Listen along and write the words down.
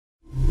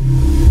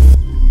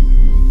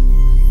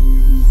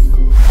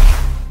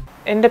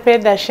என்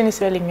பேர் தர்ஷினி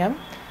சிவலிங்கம்.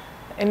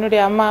 என்னுடைய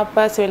அம்மா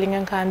அப்பா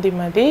சிவலிங்கம்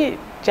காந்திமதி.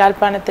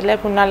 ஜாழ்ப்பாணத்தில்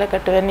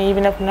புன்னாலக்கட்டுவன்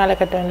ஈவின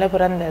புன்னாலக்கட்டுவனில்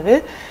பிறந்தது.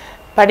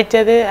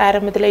 படித்தது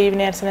ஆரம்பத்தில்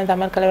ஈவின அரசன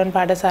தமிழ் கலவன்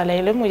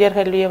பாடசாலையிலும்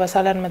உயர்கல்வியை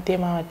வசாலான் மத்திய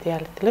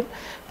மாவட்டத்திலும்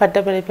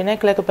பட்டப்படிப்பினை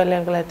கிழக்கு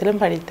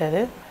பல்கலைக்கழகத்திலும்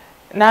படித்தது.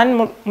 நான்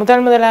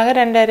முதலாக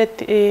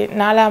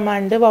 2004ஆம்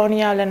ஆண்டு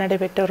வவுனியாவில்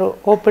நடைபெற்ற ஒரு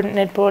ஓப்பன்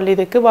நெட்பால்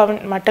இதுக்கு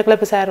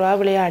மட்டக்களப்பு சார்பாக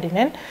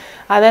விளையாடினேன்.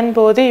 அதன்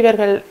போது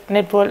இவர்கள்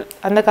நெட்பால்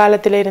அந்த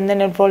காலத்தில் இருந்த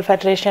நெட்பால்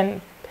ஃபெடரேஷன்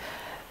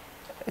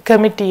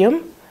கமிட்டியும்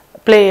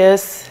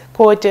பிளேயர்ஸ்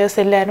கோச்சஸ்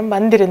எல்லாரும்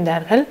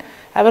வந்திருந்தார்கள்.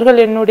 அவர்கள்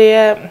என்னுடைய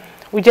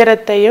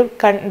உயரத்தையும்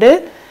கண்டு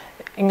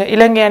இங்கே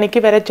இலங்கை அணிக்கு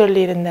வர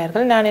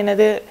சொல்லியிருந்தார்கள். நான்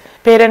எனது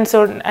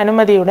பேரண்ட்ஸோட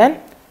அனுமதியுடன்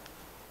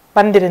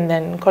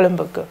வந்திருந்தேன்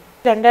கொழும்புக்கு.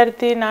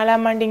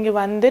 2004ஆம் ஆண்டு இங்கு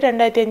வந்து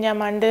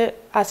 2005ஆம் ஆண்டு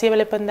ஆசிய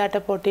வலைப்பந்தாட்ட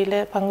போட்டியில்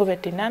பங்கு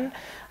பெற்றினான்.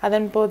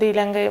 அதன் போது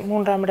இலங்கை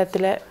 3ஆம்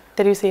இடத்தில்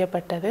தெரிவு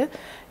செய்யப்பட்டது.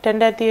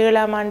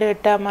 2007ஆம் ஆண்டு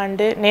 8ஆம்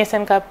ஆண்டு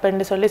நேஷன் கப்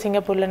என்று சொல்லி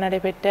சிங்கப்பூரில்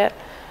நடைபெற்ற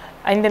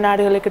 5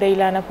 நாடுகளுக்கு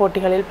இடையிலான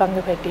போட்டிகளில்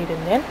பங்கு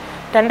பெற்றிருந்தேன்.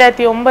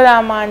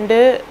 2009ஆம் ஆண்டு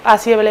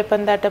ஆசிய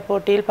வலைப்பந்தாட்ட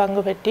போட்டியில்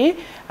பங்கு பெற்றி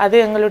அது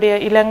எங்களுடைய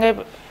இலங்கை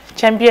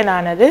சாம்பியன்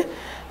ஆனது.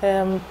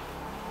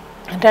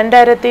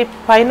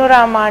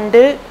 2011ஆம்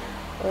ஆண்டு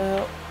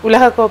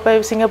உலகக்கோப்பை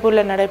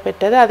சிங்கப்பூரில்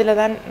நடைபெற்றது. அதில்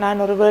தான்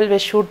நான் ஒரு வேர்ல்ட்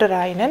பெஸ்ட் ஷூட்டர்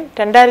ஆகினேன்.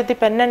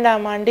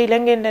 2012ஆம் ஆண்டு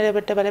இலங்கையில்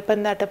நடைபெற்ற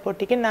வலைப்பந்தாட்ட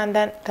போட்டிக்கு நான்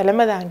தான்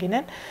தலைமை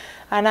தாங்கினேன்.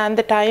 ஆனால்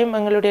அந்த டைம்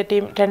எங்களுடைய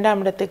டீம்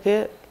 2ஆம் இடத்துக்கு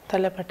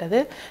தள்ளப்பட்டது.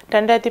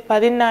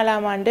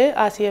 2014ஆம் ஆண்டு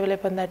ஆசிய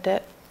வலைப்பந்தாட்ட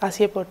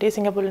ஆசிய போட்டி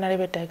சிங்கப்பூரில்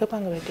நடைபெற்றதுக்கு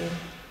பங்கு பெற்றேன்.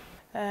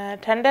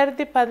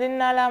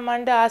 2014ஆம்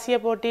ஆண்டு ஆசிய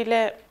போட்டியில்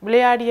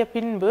விளையாடிய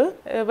பின்பு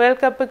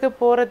வேர்ல்ட் கப்புக்கு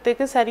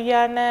போகிறதுக்கு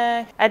சரியான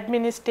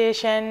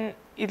அட்மினிஸ்ட்ரேஷன்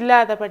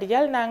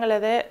இல்லாதபடியால் நாங்கள்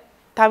அதை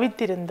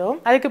தவித்திருந்தோம்.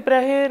 அதுக்கு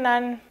பிறகு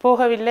நான்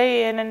போகவில்லை.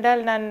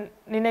 ஏனென்றால் நான்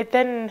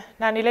நினைத்தேன்,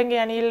 நான் இலங்கை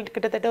அணியில்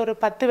கிட்டத்தட்ட ஒரு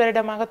 10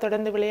 வருடமாக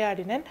தொடர்ந்து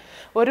விளையாடினேன்.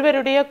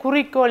 ஒருவருடைய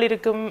குறிக்கோள்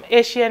இருக்கும்,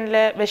 ஏஷியனில்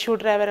வெஸ்ட்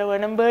ஷூட்டராக வர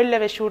வேணும்,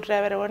 வேர்ல்டில் வெஸ்ட்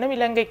ஷூட்டராக வர வேணும்,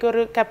 இலங்கைக்கு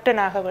ஒரு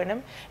கேப்டனாக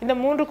வேணும். இந்த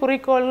 3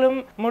 குறிக்கோளும்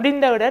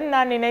முடிந்தவுடன்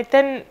நான்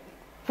நினைத்தேன்,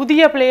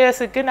 புதிய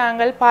பிளேயர்ஸுக்கு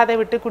நாங்கள் பாதை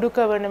விட்டு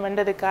கொடுக்க வேண்டும்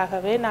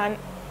என்றதுக்காகவே நான்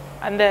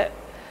அந்த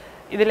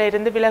இதில்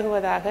இருந்து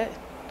விலகுவதாக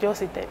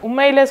யோசித்தேன்.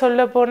 உண்மையில்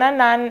சொல்ல போனால்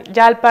நான்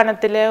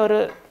ஜாழ்ப்பாணத்தில் ஒரு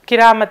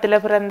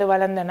கிராமத்தில் பிறந்து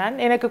வளர்ந்த நான்.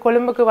 எனக்கு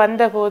கொழும்புக்கு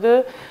வந்தபோது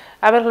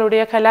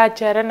அவர்களுடைய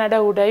கலாச்சார நட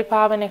உடை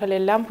பாவனைகள்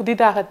எல்லாம்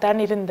புதிதாகத்தான்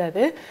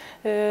இருந்தது.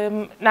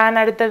 நான்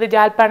அடுத்தது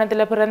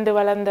ஜாழ்ப்பாணத்தில் பிறந்து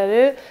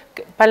வளர்ந்தது.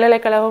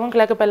 பல்கலைக்கழகமும்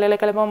கிழக்கு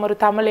பல்கலைக்கழகமும் ஒரு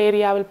தமிழ்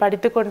ஏரியாவில்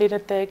படித்து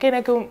கொண்டிருந்ததுக்கு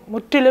எனக்கு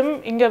முற்றிலும்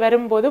இங்கே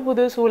வரும்போது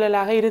புது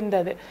சூழலாக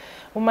இருந்தது.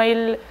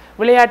 உண்மையில்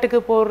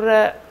விளையாட்டுக்கு போடுற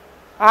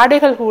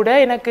ஆடைகள் கூட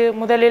எனக்கு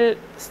முதலில்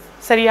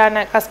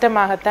சரியான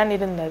கஷ்டமாகத்தான்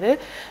இருந்தது.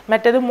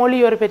 மற்றது மொழி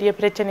ஒரு பெரிய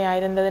பிரச்சனையாக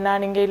இருந்தது.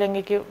 நான் இங்கே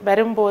இலங்கைக்கு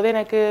வரும்போது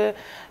எனக்கு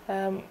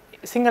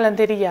சிங்களம்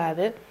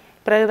தெரியாது.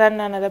 பிறகுதான்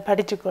நான் அதை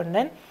படித்து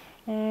கொண்டேன்.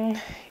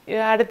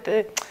 அடுத்து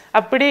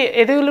அப்படி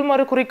எதிலும்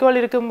ஒரு குறிக்கோள்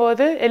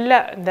இருக்கும்போது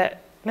இந்த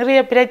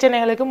நிறைய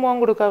பிரச்சனைகளுக்கு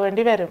முகம் கொடுக்க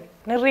வேண்டி வரும்.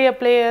 நிறைய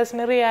பிளேயர்ஸ்,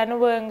 நிறைய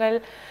அனுபவங்கள்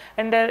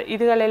என்ற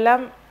இதுகள்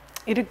எல்லாம்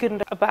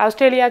இருக்கின்ற. அப்போ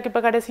ஆஸ்திரேலியாவுக்கு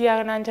இப்போ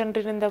கடைசியாக நான்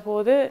சென்றிருந்த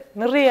போது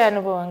நிறைய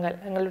அனுபவங்கள்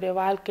எங்களுடைய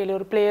வாழ்க்கையில்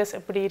ஒரு பிளேயர்ஸ்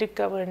எப்படி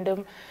இருக்க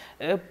வேண்டும்,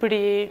 எப்படி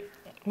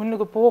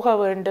முன்னுக்கு போக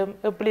வேண்டும்,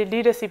 எப்படி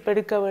லீடர்ஷிப்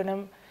எடுக்க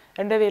வேணும்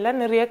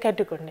என்றதையெல்லாம் நிறைய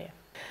கேட்டுக்கொண்டேன்.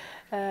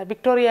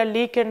 விக்டோரியா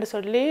லீக் என்று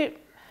சொல்லி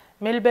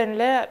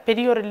மெல்பர்னில்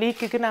பெரிய ஒரு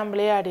லீக்குக்கு நான்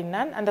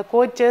விளையாடினான். அந்த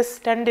கோச்சஸ்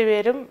 2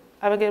 பேரும்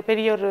அவங்க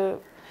பெரிய ஒரு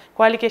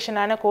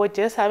குவாலிஃபிகேஷனான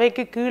கோச்சஸ்.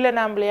 அவைக்கு கீழே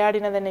நான்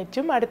விளையாடினதை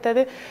நினைச்சும்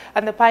அடுத்தது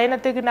அந்த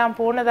பயணத்துக்கு நான்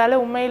போனதால்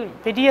உண்மையில்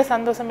பெரிய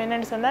சந்தோஷம்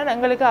என்னென்னு சொன்னால்,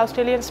 எங்களுக்கு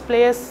ஆஸ்திரேலியன்ஸ்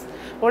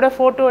பிளேயர்ஸோட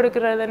ஃபோட்டோ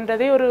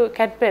எடுக்கிறதுன்றதே ஒரு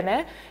கற்பனை.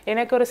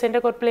 எனக்கு ஒரு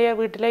சென்டர் கோர்ட் பிளேயர்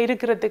வீட்டில்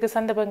இருக்கிறதுக்கு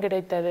சந்தர்ப்பம்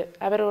கிடைத்தது.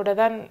 அவரோட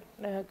தான்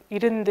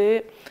இருந்து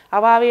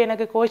அவாவே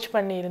எனக்கு கோச்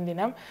பண்ணி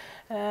இருந்தினோம்.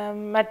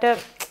 மற்ற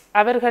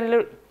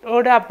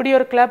அவர்களோட அப்படி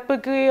ஒரு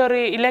கிளப்புக்கு ஒரு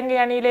இலங்கை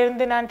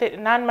அணியிலிருந்து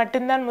நான்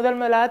மட்டும்தான்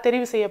முதலாக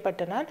தெரிவு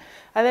செய்யப்பட்ட நான்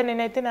அதை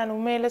நினைத்து நான்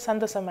உண்மையில்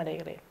சந்தோஷம்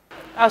அடைகிறேன்.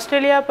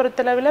 ஆஸ்திரேலியா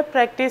பொறுத்தளவில்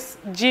ப்ராக்டிஸ்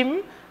ஜிம்,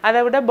 அதை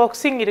விட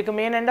பாக்ஸிங்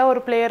இருக்கும். ஏனெண்டா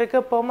ஒரு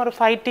பிளேயருக்கு எப்போவும் ஒரு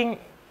ஃபைட்டிங்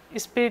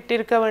ஸ்பிரிட்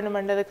இருக்க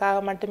வேண்டுமென்றதுக்காக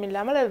மட்டும்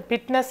இல்லாமல் அது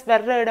ஃபிட்னஸ்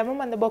வர்ற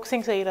இடமும் அந்த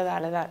பாக்ஸிங்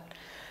செய்கிறதால தான்.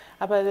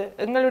 அப்போ அது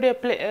எங்களுடைய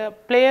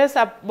பிளேயர்ஸ்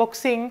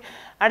பாக்ஸிங்.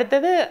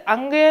 அடுத்தது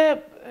அங்கே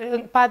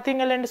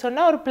பார்த்தீங்கன்னு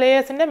சொன்னால் ஒரு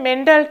பிளேயர்ஸுன்ற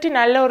மென்டாலிட்டி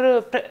நல்ல ஒரு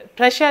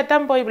ப்ரெஷர்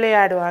தான் போய்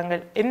விளையாடுவாங்க.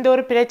 எந்த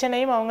ஒரு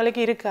பிரச்சனையும்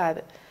அவங்களுக்கு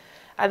இருக்காது.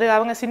 அது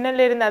அவங்க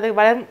சின்னல இருந்து அது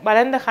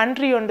வளர்ந்த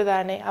கண்ட்ரி ஒன்று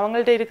தானே,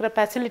 அவங்கள்ட்ட இருக்கிற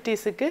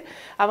ஃபெசிலிட்டிஸுக்கு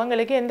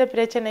அவங்களுக்கு எந்த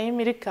பிரச்சனையும்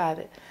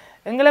இருக்காது.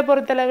 எங்களை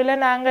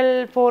பொறுத்தளவில் நாங்கள்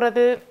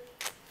போகிறது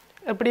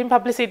எப்படியும்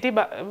பப்ளிசிட்டி,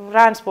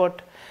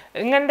 டிரான்ஸ்போர்ட்,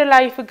 எங்கள்ட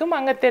லைஃபுக்கும்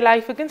அங்கത്തെ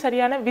லைஃபுக்கும்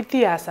சரியான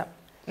வித்தியாசம்.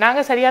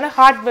 நாங்கள் சரியான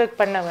ஹார்ட் ஒர்க்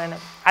பண்ண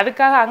வேணும்.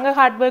 அதுக்காக அங்கே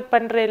ஹார்ட் ஒர்க்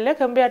பண்ணுற இல்லை,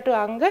 கம்பேர் டு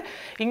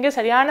இங்கே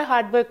சரியான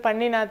ஹார்ட் ஒர்க்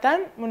பண்ணினா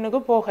தான் முன்னுக்கு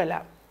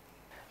போகலாம்.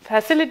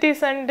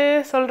 ஃபெசிலிட்டிஸ் அண்டு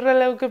சொல்கிற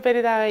அளவுக்கு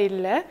பெரிதாக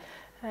இல்லை.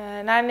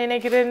 நான்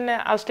நினைக்கிறேன்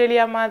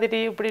ஆஸ்திரேலியா மாதிரி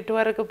இப்படி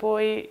டூருக்கு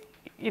போய்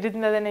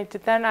இருந்ததை நினைச்சு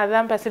தான்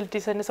அதுதான்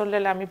ஃபெசிலிட்டிஸ்ன்னு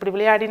சொல்லலாம். இப்படி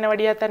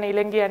விளையாடினபடியாக தான்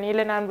இலங்கை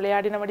அணியில் நான்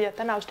விளையாடினபடியாக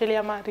தான்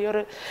ஆஸ்திரேலியா மாதிரி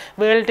ஒரு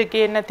வேர்ல்டுக்கு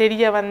என்ன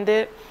தெரிய வந்து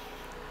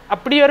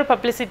அப்படி ஒரு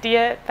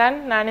பப்ளிசிட்டியை தான்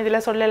நான்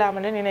இதில்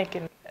சொல்லலாம்னு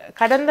நினைக்கிறேன்.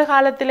 கடந்த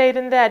காலத்தில்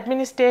இருந்த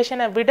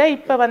அட்மினிஸ்ட்ரேஷனை விட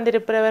இப்போ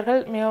வந்திருப்பவர்கள்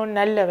மிகவும்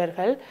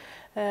நல்லவர்கள்.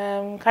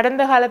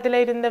 கடந்த காலத்தில்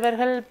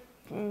இருந்தவர்கள்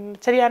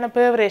சரியான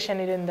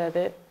ப்ரிப்பரேஷன்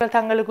இருந்தது.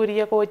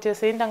 தங்களுக்குரிய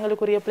கோச்சஸையும்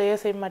தங்களுக்குரிய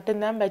பிளேயர்ஸையும்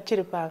மட்டும்தான்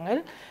வச்சிருப்பாங்க.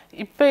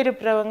 இப்போ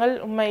இருப்பவங்க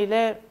உண்மையில்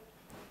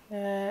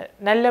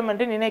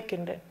நல்லமென்று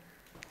நினைக்கின்றேன்.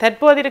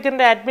 தற்போது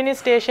இருக்கின்ற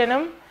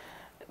அட்மினிஸ்ட்ரேஷனும்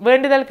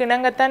வேண்டுதலுக்கு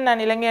இணங்கத்தான்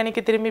நான் இலங்கை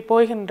அணிக்கு திரும்பி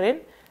போகின்றேன்.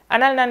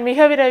 ஆனால் நான்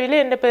மிக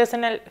விரைவில் என்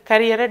பர்சனல்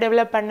கரியரை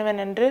டெவலப்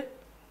பண்ணுவேன் என்று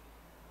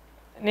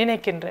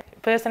நினைக்கின்றேன்.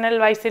 பர்சனல்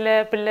வயசில்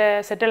பிள்ளை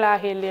செட்டில்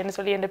ஆகலைன்னு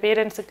சொல்லி என்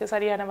பேரண்ட்ஸுக்கு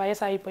சரியான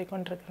வயசாகி போய்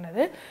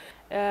கொண்டிருக்கிறது.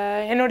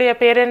 என்னுடைய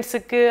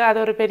பேரண்ட்ஸுக்கு அது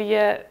ஒரு பெரிய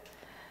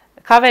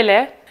கவலை.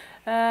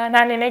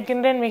 நான்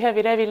நினைக்கின்றேன் மிக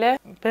விரைவில்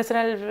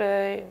பர்சனல்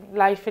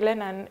லைஃப்பில்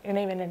நான்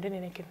இணைவேன் என்று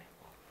நினைக்கின்றேன்.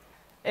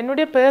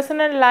 என்னுடைய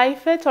பர்சனல்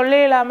லைஃப்பை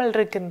சொல்ல இல்லாமல்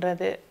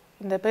இருக்கின்றது.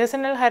 இந்த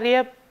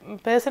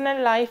பர்சனல்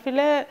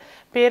லைஃப்பில்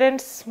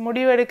பேரண்ட்ஸ்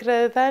முடிவு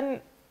எடுக்கிறது தான்,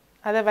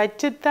 அதை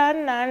வச்சுத்தான்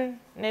நான்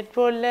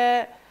நெட்பாலில்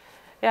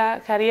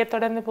கரியர்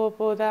தொடர்ந்து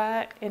போதா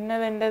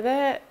என்னதுன்றதை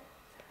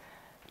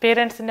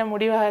பேரண்ட்ஸுன்ற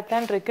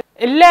முடிவாகத்தான் இருக்குது.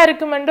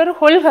 எல்லாருக்கும் என்று ஒரு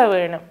கொள்கை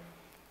வேணும்.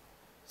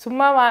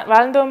 சும்மா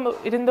வாழ்ந்தோம்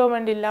இருந்தோம்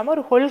என்று இல்லாமல்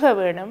ஒரு கொள்கை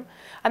வேணும்.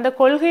 அந்த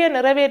கொள்கையை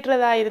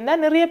நிறைவேற்றதாக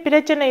இருந்தால் நிறைய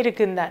பிரச்சனை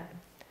இருக்குந்தான்.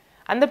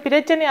 அந்த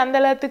பிரச்சனை அந்த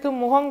அளவுக்கு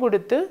முகம்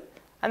கொடுத்து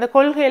அந்த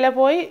கொள்கையில்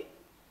போய்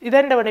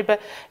இதண்டவன். இப்போ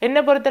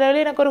என்னை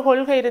பொறுத்தளவில் எனக்கு ஒரு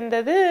கொள்கை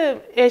இருந்தது,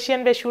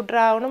 ஏஷியன் பெஸ்ட் ஷூட்டர்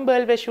ஆகணும்,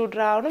 வேர்ல்ட் பெஸ்ட்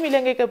ஷூட்டர் ஆகணும்,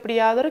 இலங்கைக்கு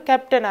எப்படியாவது ஒரு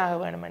கேப்டன் ஆக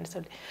வேணும்னு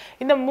சொல்லி.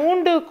 இந்த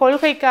 3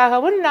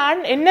 கொள்கைக்காகவும்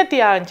நான் என்ன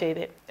தியாகம்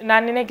செய்தேன்.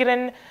 நான்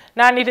நினைக்கிறேன்,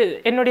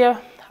 என்னுடைய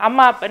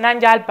அம்மா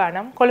நான்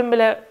யாழ்ப்பாணம்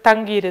கொழும்பில்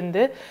தங்கி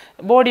இருந்து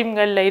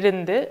போர்டிங்களில்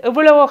இருந்து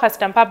எவ்வளவோ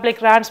கஷ்டம்,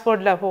 பப்ளிக்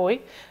டிரான்ஸ்போர்ட்டில் போய்,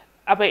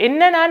 அப்போ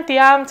என்ன நான்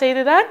தியாகம்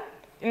செய்து தான்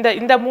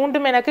இந்த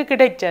 3ம் எனக்கு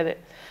கிடைச்சது.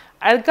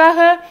 அதுக்காக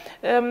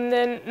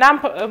நான்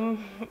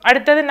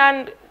அடுத்தது நான்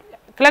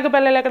கிழக்கு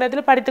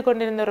பல்கலைக்கழகத்தில் படித்து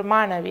கொண்டிருந்த ஒரு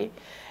மாணவி.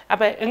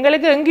 அப்போ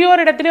எங்களுக்கு எங்கேயோ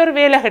ஒரு இடத்துல ஒரு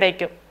வேலை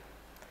கிடைக்கும்.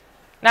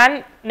 நான்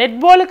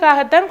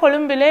நெட்பாலுக்காகத்தான்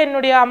கொழும்பில்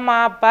என்னுடைய அம்மா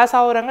அப்பா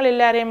சௌரங்கள்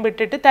எல்லாரையும்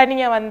விட்டுட்டு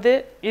தனியாக வந்து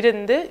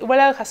இருந்து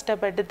இவ்வளவு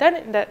கஷ்டப்பட்டு தான்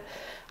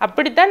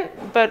அப்படித்தான்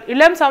இப்போ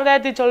இளம்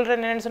சமுதாயத்தை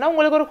சொல்கிறேன் என்னன்னு சொன்னால்,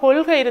 உங்களுக்கு ஒரு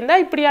கொள்கை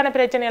இருந்தால் இப்படியான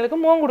பிரச்சனைகளுக்கு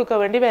முகம் கொடுக்க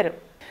வேண்டி வரும்.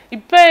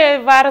 இப்போ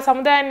வர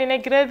சமுதாயம்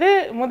நினைக்கிறது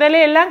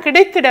முதலே எல்லாம்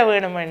கிடைத்திட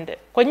வேணுமென்று.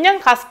 கொஞ்சம்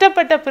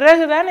கஷ்டப்பட்ட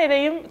பிறகுதான்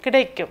இதையும்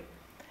கிடைக்கும்.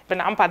 இப்போ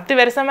நான் 10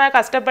 வருஷமாக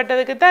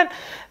கஷ்டப்பட்டதுக்கு தான்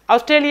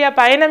ஆஸ்திரேலியா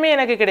பயணமே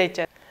எனக்கு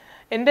கிடைச்சது.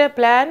 என்ற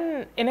பிளான்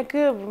எனக்கு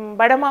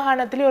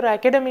வடமாகாணத்தில் ஒரு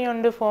அகாடமி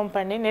ஒன்று ஃபார்ம்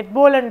பண்ணி,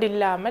 நெட்பால் அண்ட்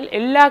இல்லாமல்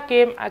எல்லா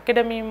கேம்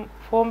அகாடமியும்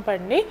ஃபார்ம்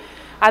பண்ணி,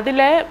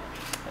 அதில்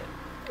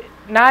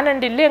நான்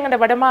அண்டு இல்லை எங்களோட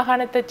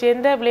வடமாகாணத்தை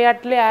சேர்ந்த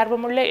விளையாட்டில்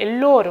ஆர்வமுள்ள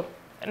எல்லோரும்,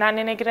 நான்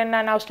நினைக்கிறேன்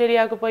நான்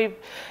ஆஸ்திரேலியாவுக்கு போய்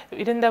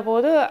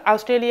இருந்தபோது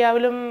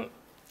ஆஸ்திரேலியாவிலும்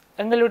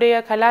எங்களுடைய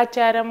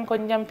கலாச்சாரம்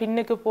கொஞ்சம்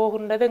பின்னுக்கு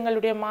போகின்றது,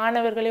 எங்களுடைய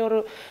மாணவர்களை ஒரு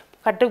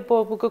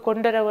கட்டுப்போப்புக்கு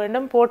கொண்டு வர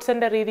வேண்டும், போர்ட்ஸ்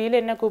என்ற ரீதியில்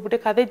என்னை கூப்பிட்டு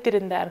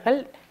கதைத்திருந்தார்கள்.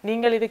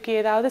 நீங்கள் இதுக்கு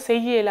ஏதாவது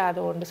செய்ய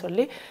இயலாதோ என்று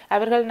சொல்லி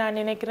அவர்கள் நான்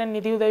நினைக்கிறேன்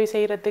நிதியுதவி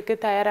செய்கிறதுக்கு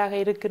தயாராக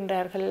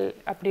இருக்கின்றார்கள்.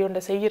 அப்படி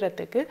ஒன்றை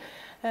செய்கிறதுக்கு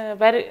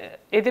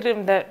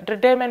இந்த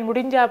ரிட்டைர்மெண்ட்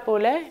முடிஞ்சா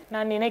போல்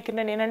நான்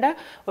நினைக்கிறேன். என்னென்னா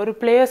ஒரு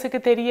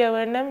பிளேயர்ஸுக்கு தெரிய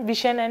வேண்டும்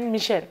விஷன் அண்ட்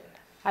மிஷன்.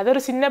 அது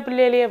ஒரு சின்ன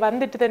பிள்ளையிலேயே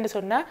வந்துட்டுதுன்னு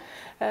சொன்னால்,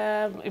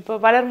 இப்போ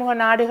வளர்முக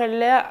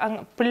நாடுகளில்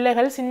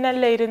பிள்ளைகள்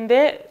சின்னல்ல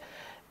இருந்தே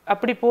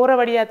அப்படி போகிற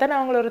வழியாக தான்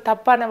அவங்கள ஒரு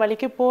தப்பான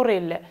வழிக்கு போகிற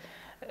இல்லை.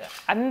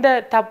 அந்த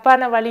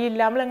தப்பான வழி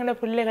இல்லாமல் எங்கள்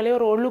பிள்ளைகளே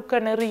ஒரு ஒழுக்க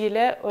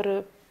நெறியில், ஒரு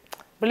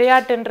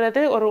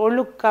விளையாட்டுன்றது ஒரு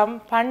ஒழுக்கம்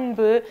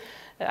பண்பு,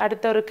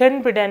 அடுத்த ஒரு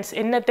கான்ஃபிடன்ஸ்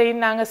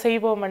என்னத்தையும் நாங்கள்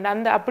செய்வோம்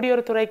அப்படி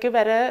ஒரு துறைக்கு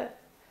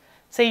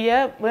செய்ய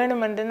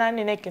வேண்டுமென்று நான்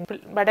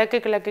நினைக்கிறேன். வடக்கு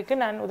கிழக்குக்கு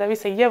நான் உதவி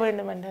செய்ய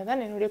வேண்டும் என்று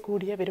தான் என்னுடைய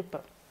கூடிய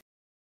விருப்பம்.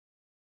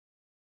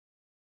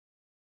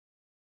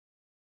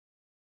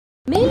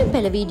 மேலும்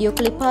பல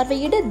வீடியோக்களை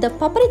பார்வையிட த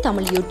பப்பரை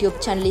தமிழ் யூடியூப்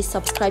சேனலை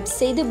சப்ஸ்கிரைப்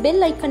செய்து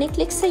பெல் ஐக்கனை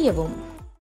கிளிக் செய்யவும்.